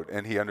underwrite code,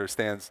 and he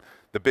understands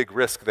the big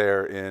risk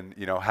there in,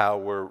 how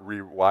we're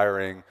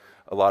rewiring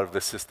a lot of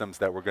the systems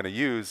that we're going to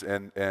use,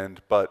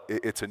 but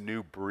it's a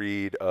new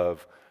breed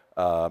of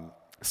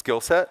skill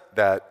set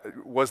that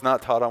was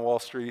not taught on Wall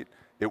Street.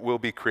 It will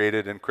be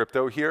created in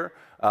crypto here,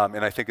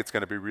 and I think it's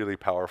going to be really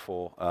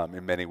powerful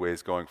in many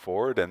ways going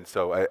forward, and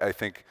so I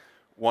think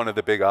one of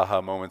the big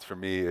aha moments for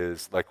me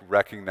is like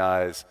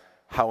recognize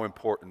how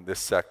important this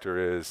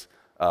sector is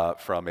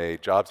from a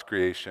jobs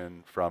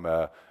creation, from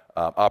a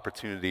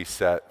opportunity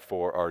set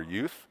for our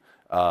youth,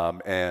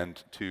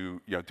 and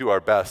to do our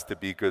best to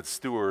be good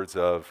stewards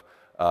of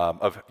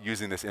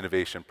using this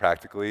innovation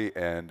practically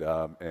and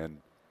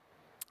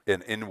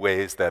in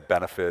ways that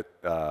benefit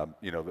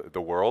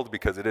the world,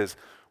 because it is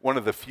one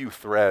of the few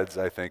threads,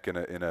 I think, in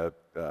a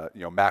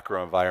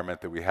macro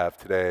environment that we have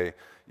today,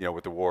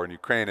 with the war in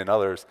Ukraine and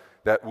others,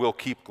 that will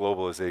keep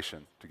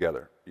globalization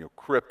together.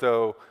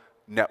 Crypto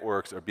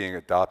networks are being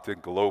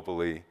adopted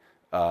globally,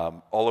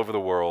 all over the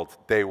world,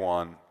 day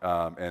one,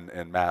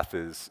 and math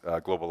is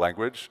global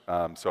language.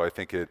 So I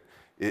think it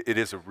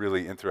is a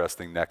really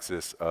interesting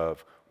nexus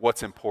of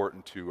what's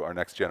important to our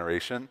next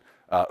generation,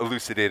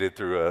 elucidated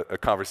through a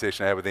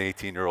conversation I had with an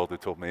 18-year-old who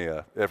told me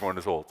everyone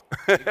is old.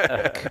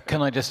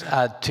 Can I just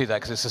add to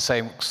that, because it's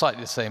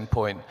slightly the same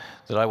point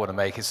that I want to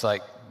make. It's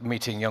like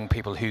meeting young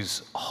people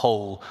whose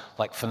whole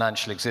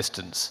financial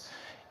existence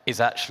is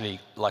actually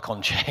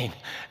on chain,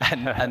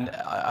 and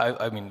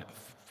I mean,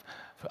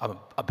 I'm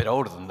a bit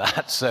older than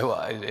that, so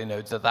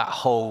that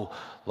whole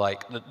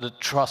the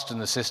trust in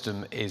the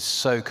system is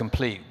so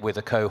complete with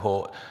a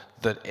cohort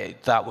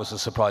that was a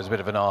surprise, a bit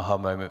of an aha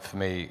moment for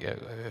me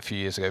a few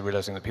years ago,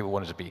 realizing that people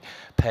wanted to be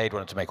paid,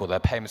 wanted to make all their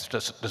payments,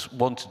 just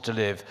wanted to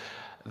live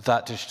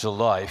that digital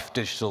life,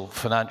 digital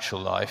financial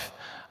life,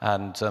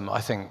 and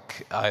I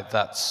think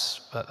that's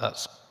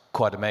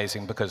quite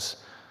amazing, because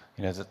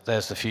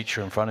there's the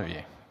future in front of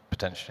you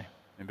potentially.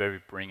 And maybe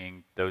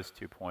bringing those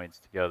 2 points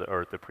together,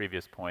 or the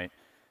previous point,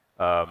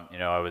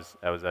 I was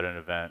at an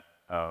event.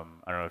 I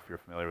don't know if you're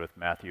familiar with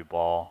Matthew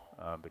Ball,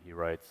 but he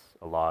writes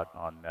a lot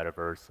on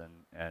metaverse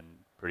and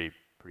pretty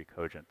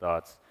cogent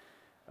thoughts.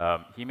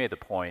 He made the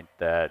point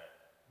that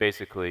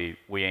basically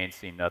we ain't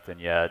seen nothing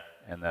yet,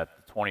 and that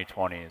the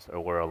 2020s are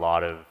where a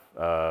lot of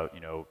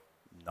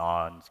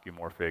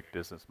non-skeuomorphic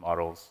business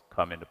models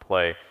come into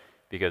play,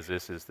 because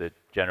this is the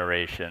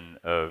generation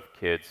of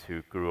kids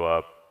who grew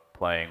up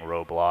playing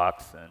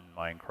Roblox and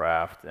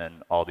Minecraft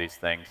and all these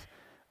things.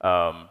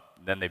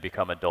 Then they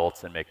become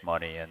adults and make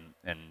money and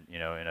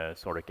in a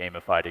sort of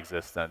gamified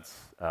existence,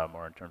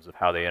 or in terms of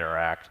how they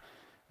interact.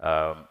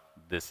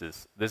 This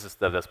is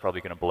stuff that's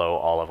probably going to blow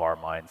all of our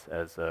minds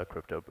as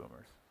crypto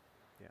boomers.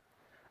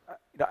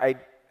 Yeah,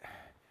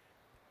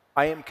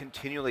 I am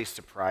continually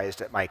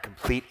surprised at my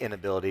complete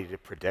inability to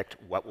predict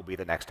what will be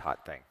the next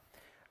hot thing.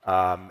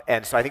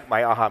 And so I think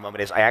my aha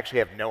moment is I actually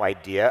have no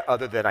idea,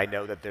 other than I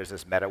know that there's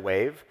this meta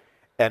wave,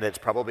 and it's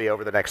probably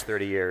over the next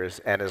 30 years,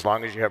 and as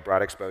long as you have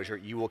broad exposure,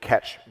 you will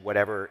catch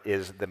whatever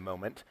is the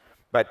moment.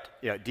 But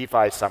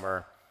DeFi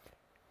summer,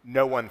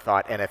 no one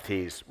thought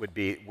NFTs would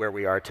be where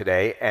we are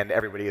today, and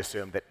everybody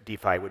assumed that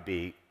DeFi would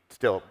be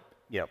still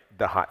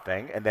the hot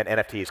thing, and then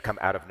NFTs come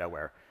out of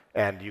nowhere.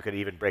 And you could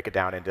even break it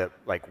down into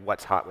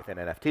what's hot within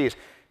NFTs.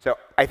 So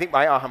I think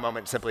my aha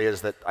moment simply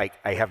is that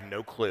I have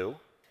no clue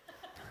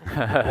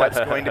what's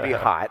going to be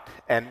hot,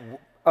 and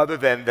other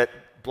than that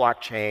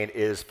blockchain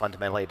is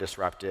fundamentally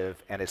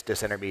disruptive, and it's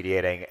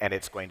disintermediating, and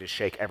it's going to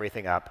shake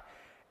everything up.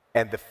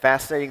 And the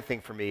fascinating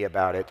thing for me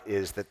about it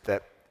is that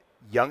the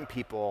young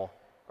people,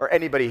 or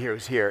anybody here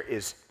who's here,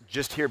 is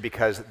just here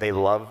because they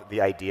love the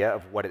idea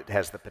of what it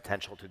has the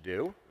potential to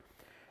do.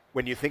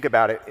 When you think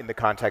about it in the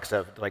context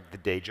of the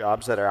day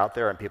jobs that are out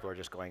there, and people are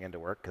just going into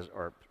work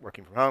or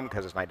working from home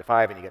because it's 9 to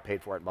 5 and you get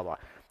paid for it, and blah, blah.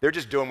 They're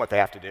just doing what they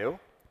have to do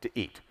to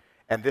eat.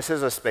 And this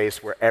is a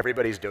space where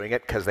everybody's doing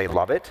it because they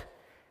love it.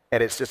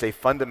 And it's just a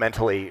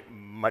fundamentally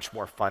much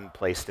more fun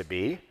place to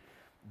be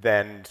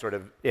than sort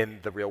of in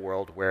the real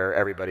world where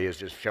everybody is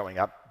just showing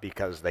up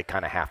because they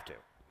kind of have to.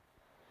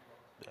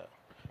 Yeah.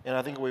 And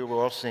I think what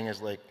we're all seeing is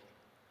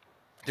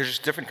there's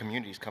just different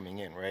communities coming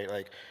in, right?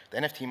 The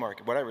NFT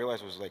market, what I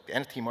realized was the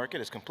NFT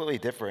market is completely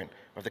different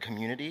of the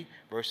community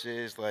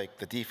versus the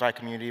DeFi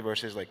community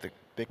versus the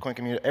Bitcoin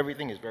community.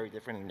 Everything is very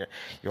different. And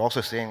you're also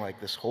seeing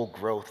this whole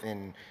growth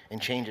in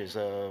changes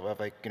of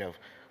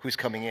who's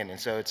coming in. And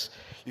so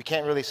you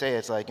can't really say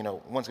it's one's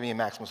going to be a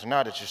maximalist or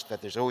not. It's just that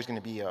there's always going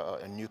to be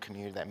a new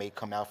community that may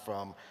come out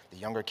from the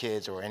younger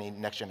kids or any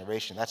next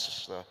generation. That's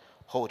just a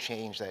whole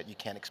change that you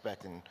can't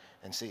expect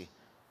and see.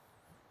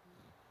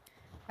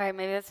 All right,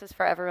 maybe this is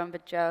for everyone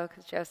but Joe,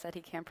 because Joe said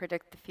he can't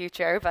predict the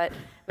future. But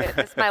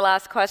this is my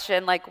last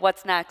question.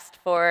 What's next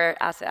for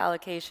asset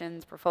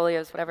allocations,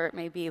 portfolios, whatever it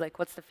may be?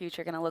 What's the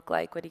future going to look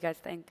like? What do you guys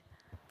think?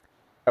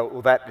 Oh,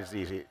 well, that is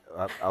easy.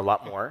 A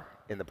lot more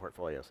in the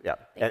portfolios, yeah.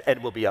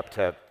 And we'll be up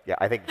to,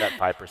 I think that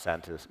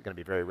 5% is going to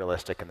be very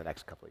realistic in the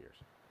next couple of years.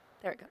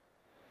 There we go.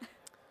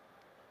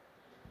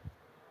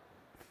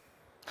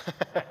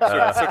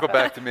 Circle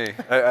back to me.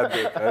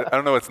 I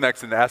don't know what's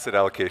next in asset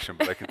allocation,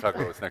 but I can talk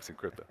about what's next in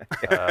crypto.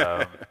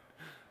 I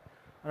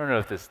don't know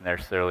if this is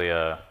necessarily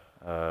a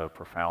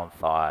profound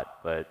thought,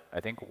 but I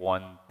think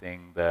one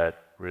thing that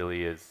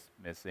really is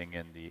missing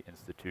in the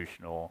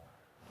institutional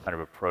kind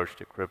of approach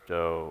to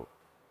crypto,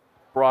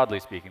 broadly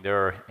speaking,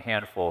 there are a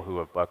handful who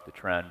have bucked the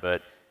trend,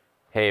 but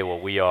hey, well,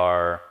 we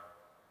are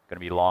going to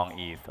be long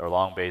ETH or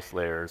long base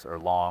layers or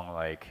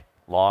long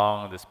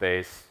the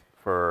space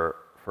for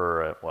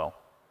well,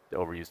 the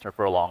overused term,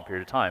 for a long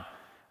period of time.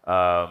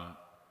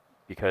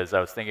 Because I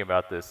was thinking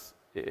about this,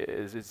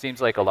 it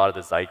seems like a lot of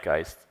the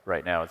zeitgeist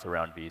right now is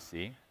around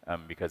VC,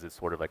 because it's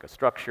sort of like a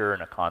structure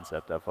and a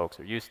concept that folks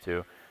are used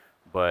to.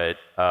 But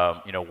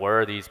where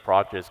are these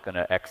projects going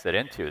to exit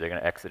into? They're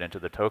going to exit into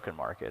the token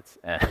markets,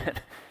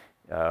 and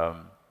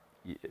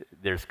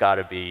there's got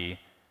to be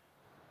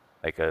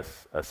like a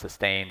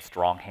sustained,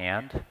 strong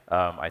hand,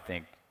 I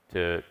think,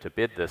 to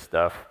bid this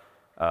stuff,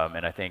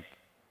 and I think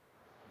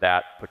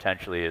that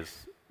potentially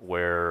is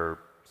where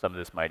some of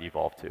this might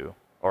evolve to,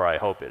 or I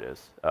hope it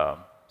is,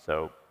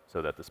 so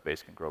that the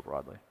space can grow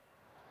broadly.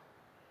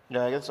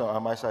 Yeah, I guess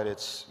on my side,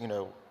 it's,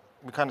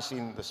 we've kind of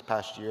seen this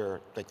past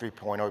year, like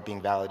 3.0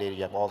 being validated.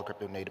 You have all the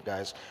crypto native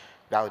guys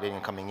validating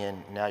and coming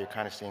in. Now you're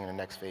kind of seeing in the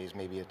next phase,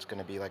 maybe it's going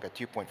to be like a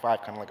 2.5,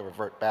 kind of like a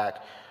revert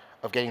back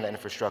of getting that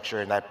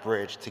infrastructure and that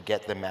bridge to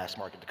get the mass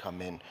market to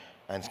come in.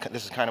 And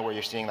this is kind of where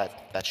you're seeing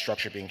that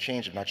structure being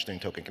changed, not just in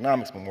token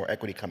economics, but more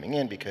equity coming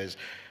in, because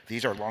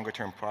these are longer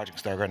term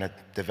projects that are going to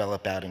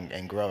develop out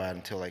and grow out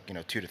until like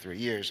 2 to 3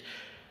 years.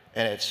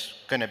 And it's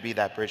going to be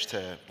that bridge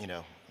to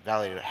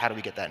validate how do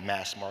we get that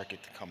mass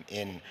market to come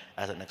in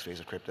as that next phase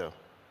of crypto.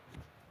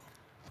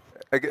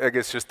 I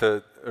guess just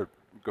to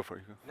go for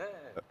it.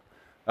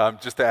 No.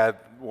 Just to add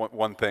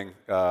one thing,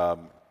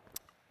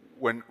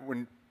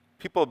 when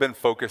people have been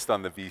focused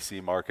on the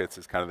VC markets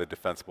as kind of the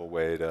defensible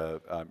way to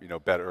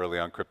bet early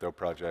on crypto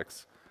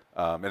projects,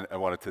 and I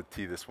wanted to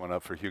tee this one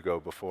up for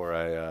Hugo before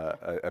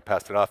I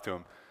passed it off to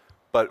him.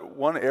 But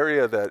one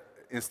area that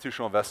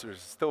institutional investors are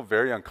still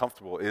very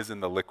uncomfortable is in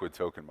the liquid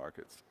token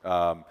markets.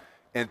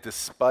 And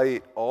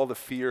despite all the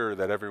fear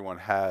that everyone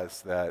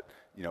has that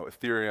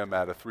Ethereum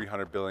at a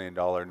 $300 billion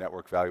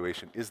network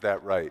valuation, is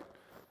that right?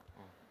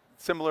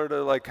 Similar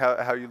to like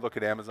how you look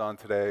at Amazon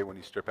today when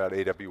you strip out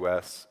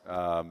AWS,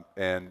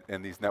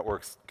 and these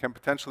networks can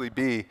potentially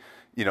be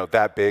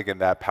that big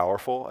and that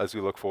powerful as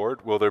we look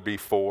forward. Will there be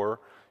 4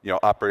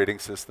 operating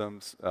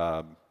systems?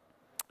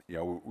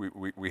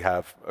 We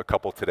have a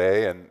couple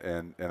today,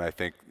 and I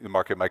think the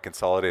market might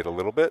consolidate a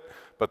little bit,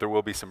 but there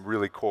will be some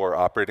really core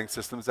operating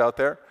systems out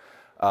there.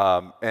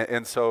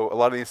 And so a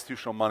lot of the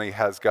institutional money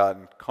has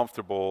gotten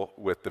comfortable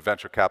with the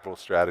venture capital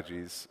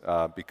strategies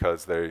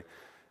because they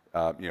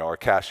are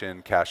cash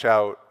in, cash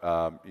out.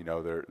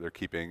 They're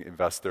keeping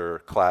investor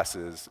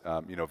classes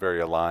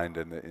very aligned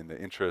in the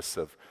interests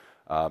of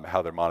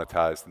how they're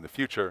monetized in the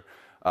future.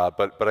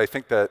 But I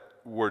think that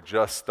we're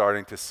just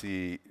starting to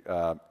see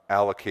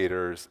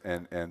allocators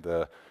and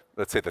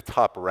let's say the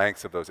top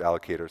ranks of those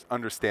allocators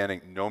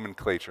understanding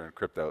nomenclature in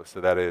crypto.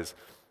 So that is,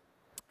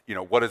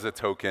 what is a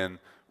token?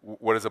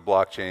 What is a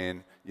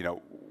blockchain?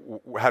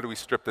 How do we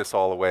strip this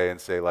all away and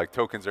say like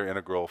tokens are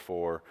integral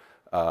for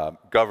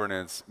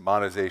governance,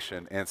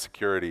 monetization, and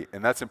security?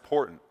 And that's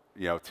important.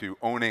 To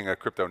owning a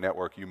crypto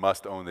network, you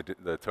must own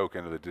the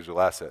token or the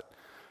digital asset.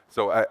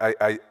 So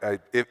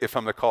if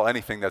I'm to call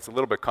anything that's a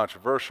little bit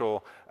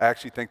controversial, I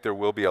actually think there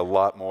will be a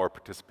lot more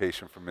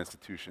participation from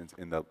institutions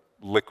in the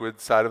liquid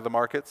side of the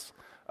markets,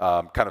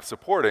 kind of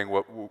supporting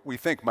what we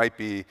think might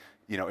be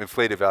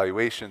inflated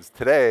valuations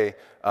today,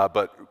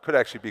 but could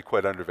actually be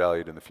quite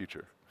undervalued in the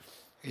future.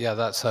 Yeah,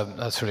 that's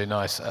really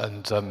nice,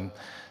 and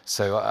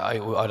so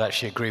I'd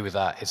actually agree with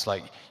that. It's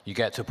like you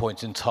get to a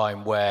point in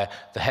time where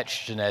the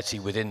heterogeneity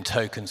within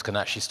tokens can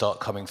actually start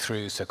coming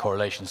through, so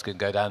correlations can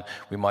go down.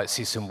 We might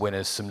see some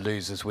winners, some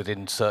losers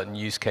within certain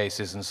use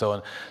cases and so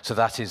on. So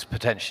that is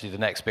potentially the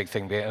next big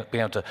thing, being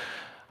able to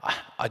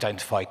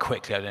identify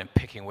quickly. I don't know,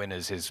 picking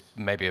winners is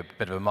maybe a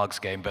bit of a mug's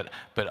game, but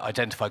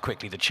identify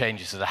quickly the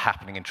changes that are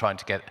happening and trying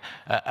to get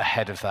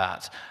ahead of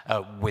that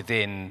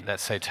within,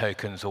 let's say,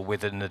 tokens or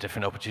within the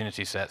different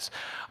opportunity sets.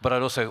 But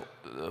I'd also,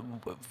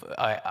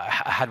 I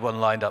had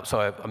one lined up,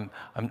 so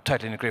I'm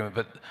totally in agreement,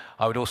 but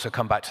I would also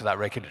come back to that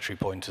regulatory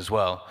point as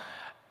well.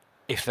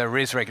 If there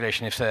is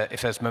regulation, if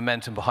there's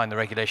momentum behind the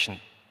regulation,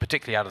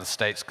 particularly out of the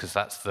States, because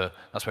that's where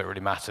it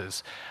really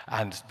matters,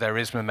 and there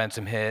is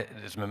momentum here,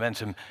 there's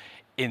momentum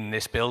in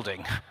this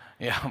building,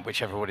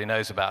 which everybody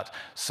knows about.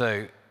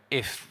 So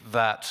if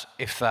that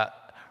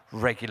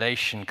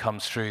regulation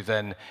comes through,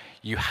 then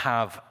you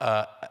have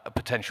a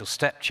potential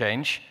step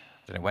change.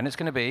 I don't know when it's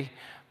going to be,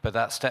 but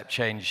that step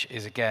change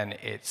is, again,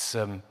 it's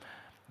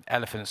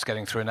elephants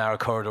getting through a narrow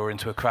corridor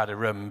into a crowded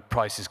room.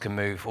 Prices can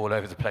move all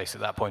over the place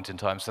at that point in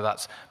time. So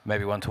that's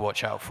maybe one to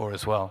watch out for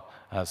as well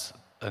as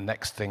the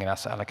next thing in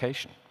asset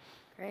allocation.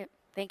 Great.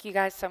 Thank you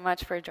guys so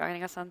much for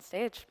joining us on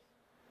stage.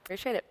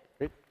 Appreciate it.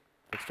 Great.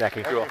 Thanks,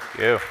 Jackie. Thank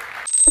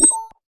you.